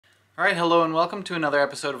Alright, hello and welcome to another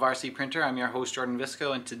episode of RC Printer. I'm your host Jordan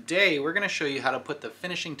Visco, and today we're going to show you how to put the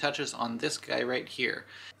finishing touches on this guy right here.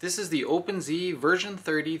 This is the OpenZ version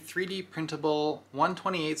 30 3D printable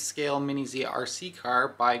 1/28 scale Mini Z RC car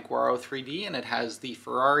by Guaro 3D, and it has the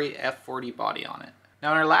Ferrari F40 body on it.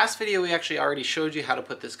 Now in our last video we actually already showed you how to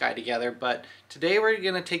put this guy together, but today we're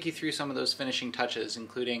going to take you through some of those finishing touches,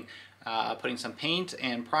 including putting some paint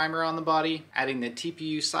and primer on the body, adding the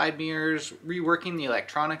TPU side mirrors, reworking the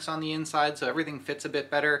electronics on the inside so everything fits a bit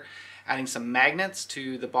better, adding some magnets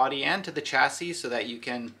to the body and to the chassis so that you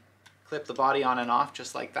can clip the body on and off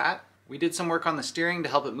just like that. We did some work on the steering to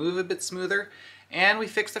help it move a bit smoother, and we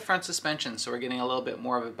fixed the front suspension so we're getting a little bit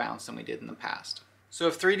more of a bounce than we did in the past. So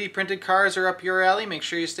if 3D printed cars are up your alley, make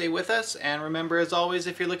sure you stay with us. And remember, as always,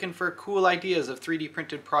 if you're looking for cool ideas of 3D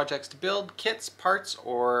printed projects to build, kits, parts,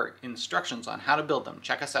 or instructions on how to build them,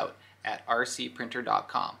 check us out at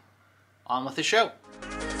rcprinter.com. On with the show.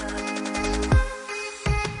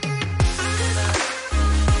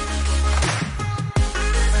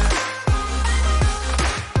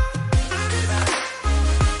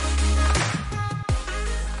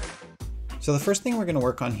 So the first thing we're going to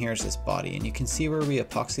work on here is this body, and you can see where we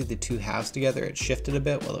epoxied the two halves together, it shifted a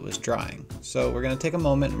bit while it was drying. So we're going to take a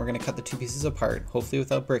moment and we're going to cut the two pieces apart, hopefully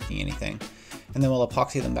without breaking anything, and then we'll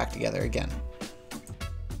epoxy them back together again.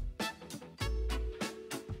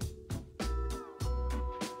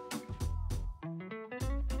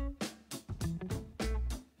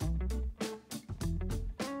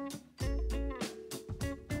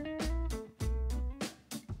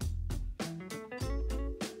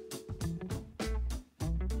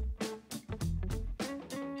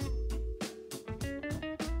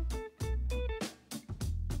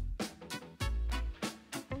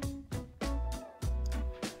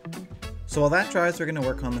 So while that dries, we're going to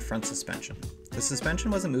work on the front suspension. The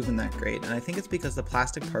suspension wasn't moving that great, and I think it's because the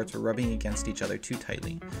plastic parts were rubbing against each other too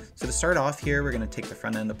tightly. So to start off here, we're going to take the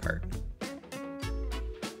front end apart.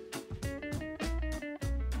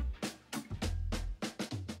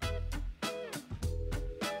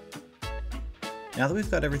 Now that we've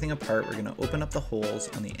got everything apart, we're going to open up the holes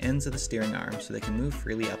on the ends of the steering arm so they can move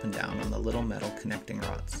freely up and down on the little metal connecting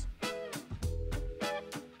rods.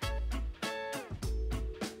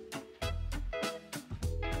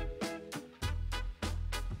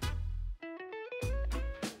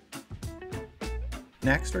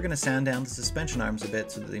 Next, we're going to sand down the suspension arms a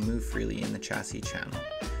bit so that they move freely in the chassis channel.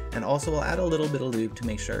 And also we'll add a little bit of lube to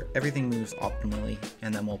make sure everything moves optimally,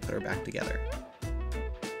 and then we'll put her back together.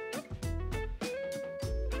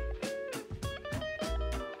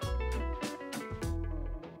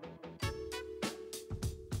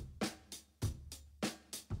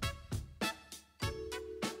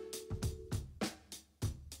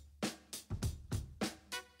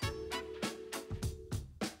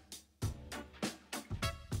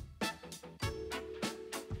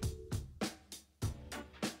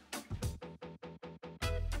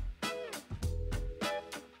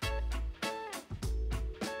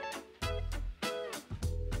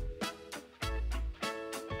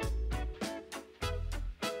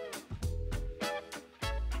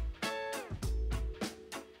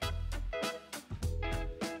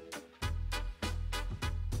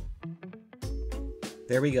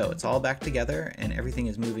 There we go, it's all back together and everything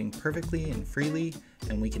is moving perfectly and freely,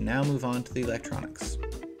 and we can now move on to the electronics.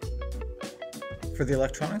 For the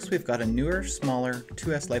electronics, we've got a newer, smaller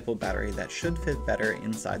 2S LiPo battery that should fit better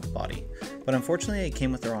inside the body, but unfortunately it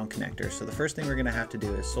came with the wrong connector, so the first thing we're going to have to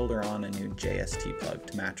do is solder on a new JST plug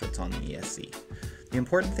to match what's on the ESC. The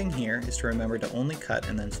important thing here is to remember to only cut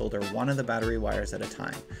and then solder one of the battery wires at a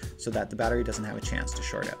time, so that the battery doesn't have a chance to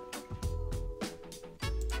short out.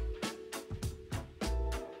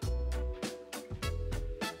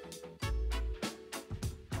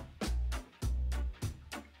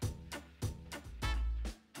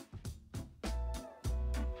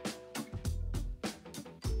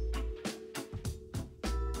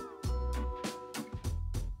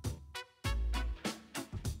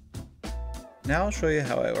 Now I'll show you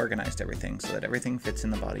how I organized everything so that everything fits in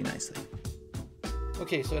the body nicely.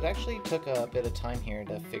 Okay, so it actually took a bit of time here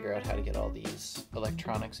to figure out how to get all these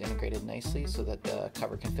electronics integrated nicely so that the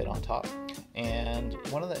cover can fit on top. And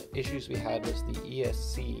one of the issues we had was the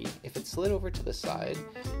ESC. If it slid over to the side,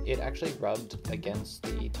 it actually rubbed against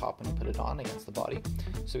the top when you put it on, against the body.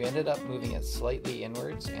 So we ended up moving it slightly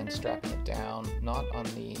inwards and strapping it down, not on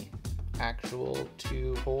the actual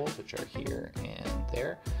two holes, which are here and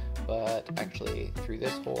there, but actually through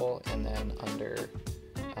this hole and then under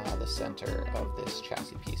the center of this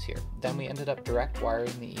chassis piece here. Then we ended up direct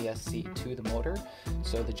wiring the ESC to the motor,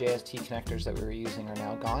 so the JST connectors that we were using are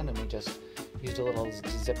now gone, and we just used a little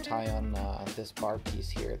zip tie on this bar piece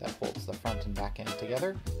here that holds the front and back end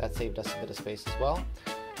together. That saved us a bit of space as well.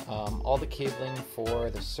 All the cabling for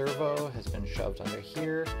the servo has been shoved under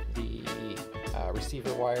here. The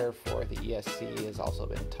receiver wire for the ESC has also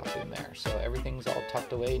been tucked in there. So everything's all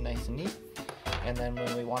tucked away nice and neat. And then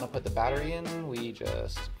when we want to put the battery in, we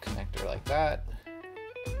just connect her like that.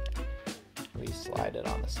 We slide it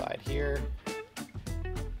on the side here.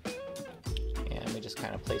 And we just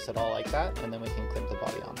kind of place it all like that, and then we can clip the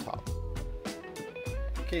body on top.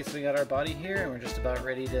 Okay, so we got our body here, and we're just about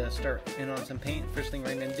ready to start in on some paint. First thing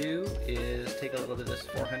we're going to do is take a little bit of this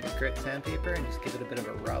 400 grit sandpaper and just give it a bit of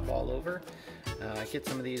a rub all over. Get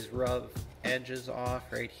some of these rough edges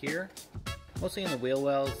off right here. Mostly in the wheel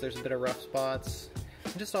wells, there's a bit of rough spots.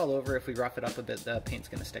 And just all over, if we rough it up a bit, the paint's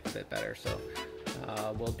going to stick a bit better. So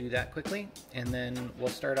we'll do that quickly, and then we'll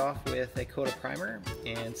start off with a coat of primer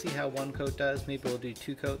and see how one coat does. Maybe we'll do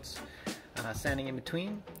 2 coats, sanding in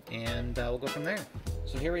between, and we'll go from there.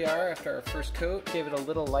 So here we are after our first coat. Gave it a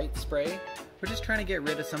little light spray. We're just trying to get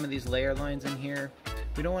rid of some of these layer lines in here.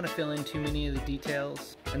 We don't want to fill in too many of the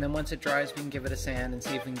details. And then once it dries, we can give it a sand and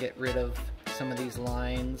see if we can get rid of some of these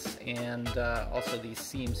lines and also these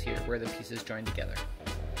seams here where the pieces join together.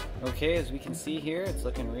 Okay, as we can see here, it's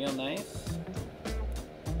looking real nice.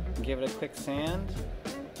 Give it a quick sand.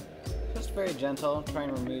 Just very gentle,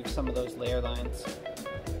 trying to remove some of those layer lines.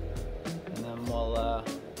 And then we'll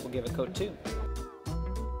give it a coat 2.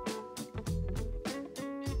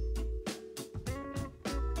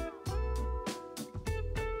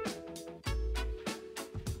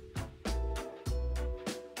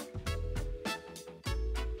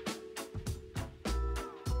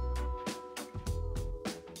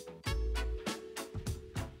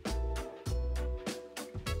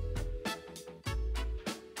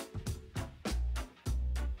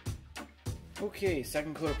 Okay,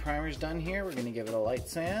 second coat of primer is done here. We're going to give it a light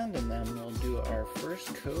sand, and then we'll do our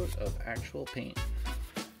first coat of actual paint.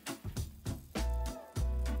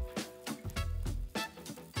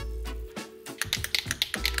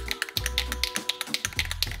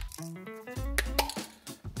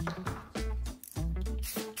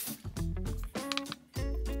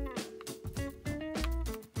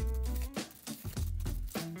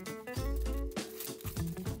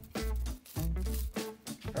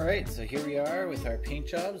 Alright, so here we are with our paint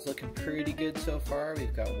jobs, looking pretty good so far.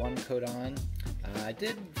 We've got 1 coat on. I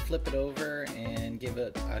did flip it over and give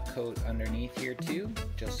it a coat underneath here too,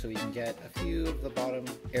 just so we can get a few of the bottom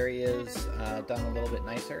areas done a little bit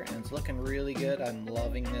nicer, and it's looking really good. I'm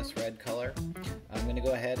loving this red color. I'm going to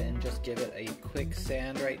go ahead and just give it a quick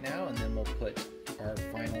sand right now, and then we'll put our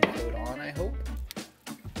final coat on, I hope.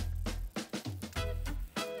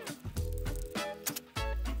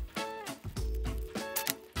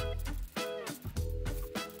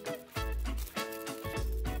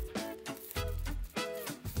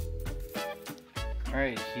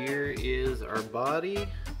 Alright, here is our body.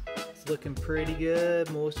 It's looking pretty good.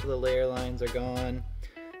 Most of the layer lines are gone.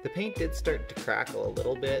 The paint did start to crackle a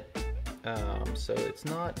little bit, so it's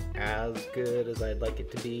not as good as I'd like it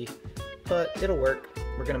to be, but it'll work.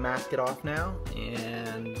 We're going to mask it off now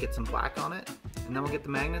and get some black on it, and then we'll get the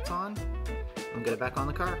magnets on and get it back on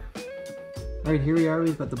the car. Alright, here we are.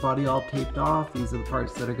 We've got the body all taped off. These are the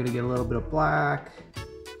parts that are going to get a little bit of black.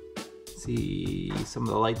 See some of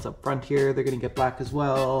the lights up front here, they're going to get black as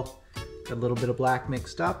well. Got a little bit of black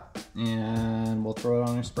mixed up, and we'll throw it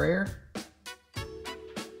on our sprayer.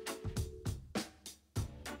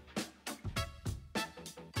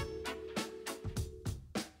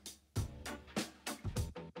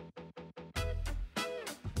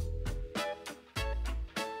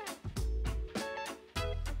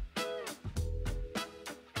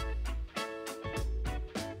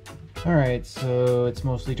 Alright, so it's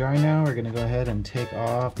mostly dry now. We're going to go ahead and take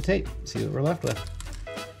off the tape, see what we're left with.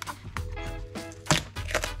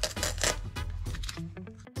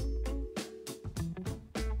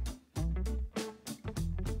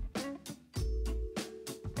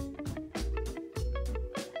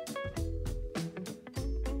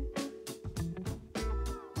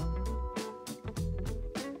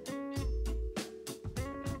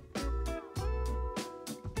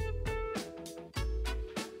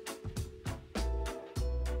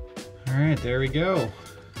 Alright, there we go.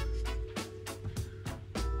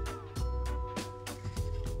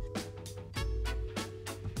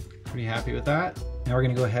 Pretty happy with that. Now we're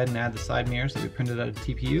going to go ahead and add the side mirrors that we printed out of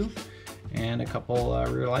TPU, and a couple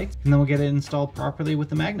rear lights, and then we'll get it installed properly with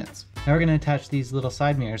the magnets. Now we're going to attach these little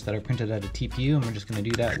side mirrors that are printed out of TPU, and we're just going to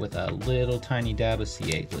do that with a little tiny dab of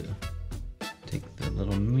CA glue. Take the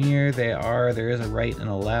little mirror, there is a right and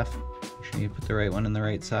a left. Make sure you put the right one on the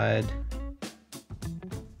right side.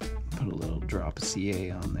 Put a little drop of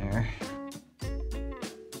CA on there.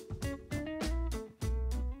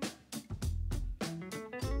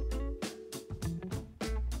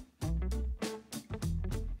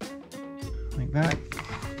 Like that.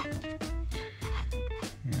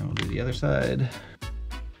 And we'll do the other side.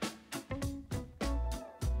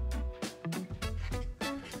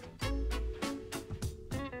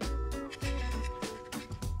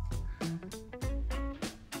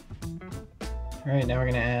 All right, now we're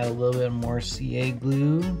gonna add a little bit more CA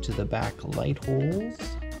glue to the back light holes.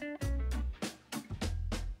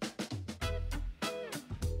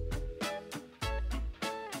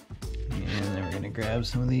 And then we're gonna grab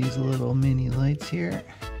some of these little mini lights here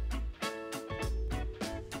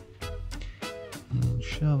and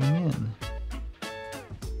shove them in.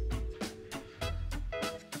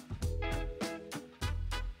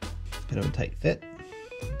 Bit of a tight fit,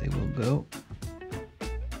 they will go.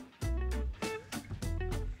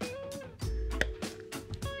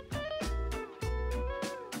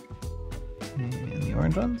 And the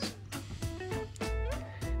orange ones.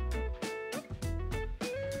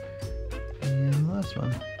 And the last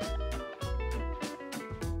one.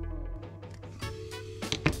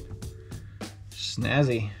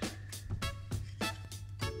 Snazzy.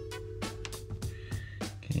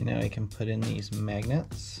 Okay, now I can put in these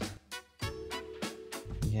magnets.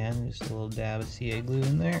 Again, just a little dab of CA glue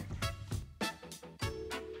in there.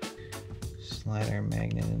 Slide our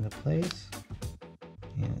magnet into place.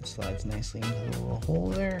 And it slides nicely into the little hole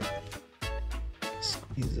there.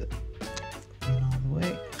 Squeeze it in all the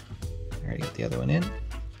way. Already got the other one in.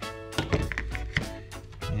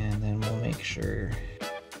 And then we'll make sure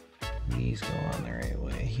these go on the right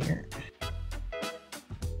way here.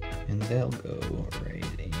 And they'll go right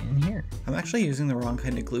in here. I'm actually using the wrong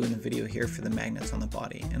kind of glue in the video here for the magnets on the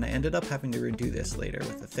body, and I ended up having to redo this later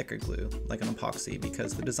with a thicker glue, like an epoxy,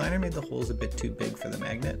 because the designer made the holes a bit too big for the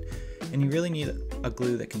magnet, and you really need a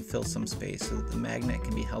glue that can fill some space so that the magnet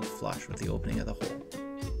can be held flush with the opening of the hole.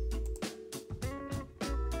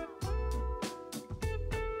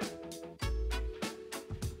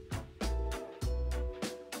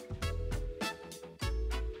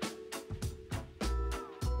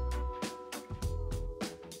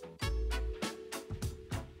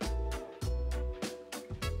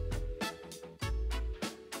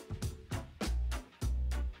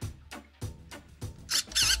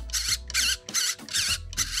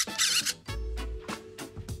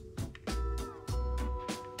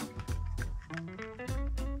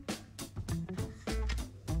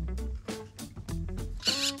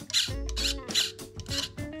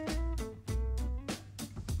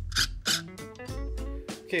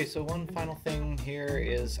 Okay, so one final thing here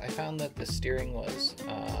is I found that the steering was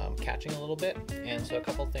catching a little bit, and so a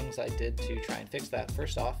couple things I did to try and fix that.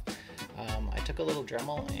 First off, I took a little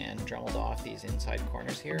Dremel and Dremeled off these inside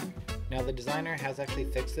corners here. Now the designer has actually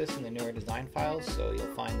fixed this in the newer design files, so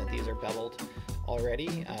you'll find that these are beveled already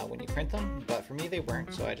when you print them, but for me they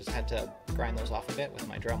weren't, so I just had to grind those off a bit with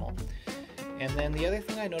my Dremel. And then the other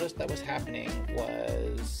thing I noticed that was happening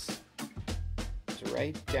was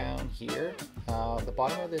right down here, the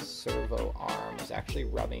bottom of this servo arm is actually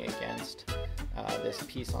rubbing against this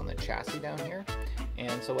piece on the chassis down here.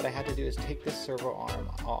 And so what I had to do is take this servo arm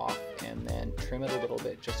off and then trim it a little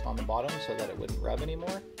bit just on the bottom so that it wouldn't rub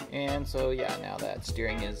anymore. And so yeah, now that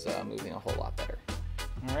steering is moving a whole lot better.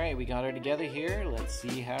 All right, we got her together here. Let's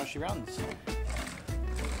see how she runs.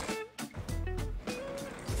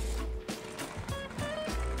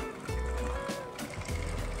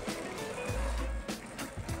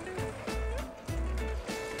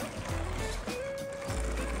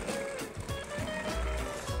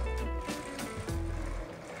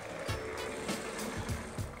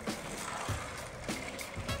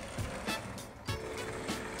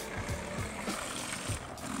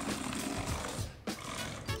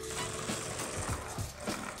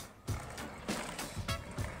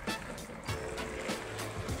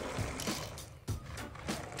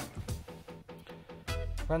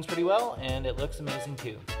 Runs pretty well, and it looks amazing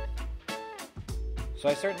too. So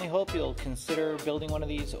I certainly hope you'll consider building one of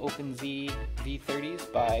these OpenZ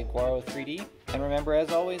V30s by Guaro 3D. And remember,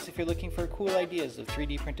 as always, if you're looking for cool ideas of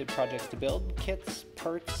 3D printed projects to build, kits,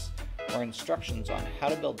 parts, or instructions on how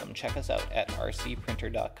to build them, check us out at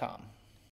rcprinter.com.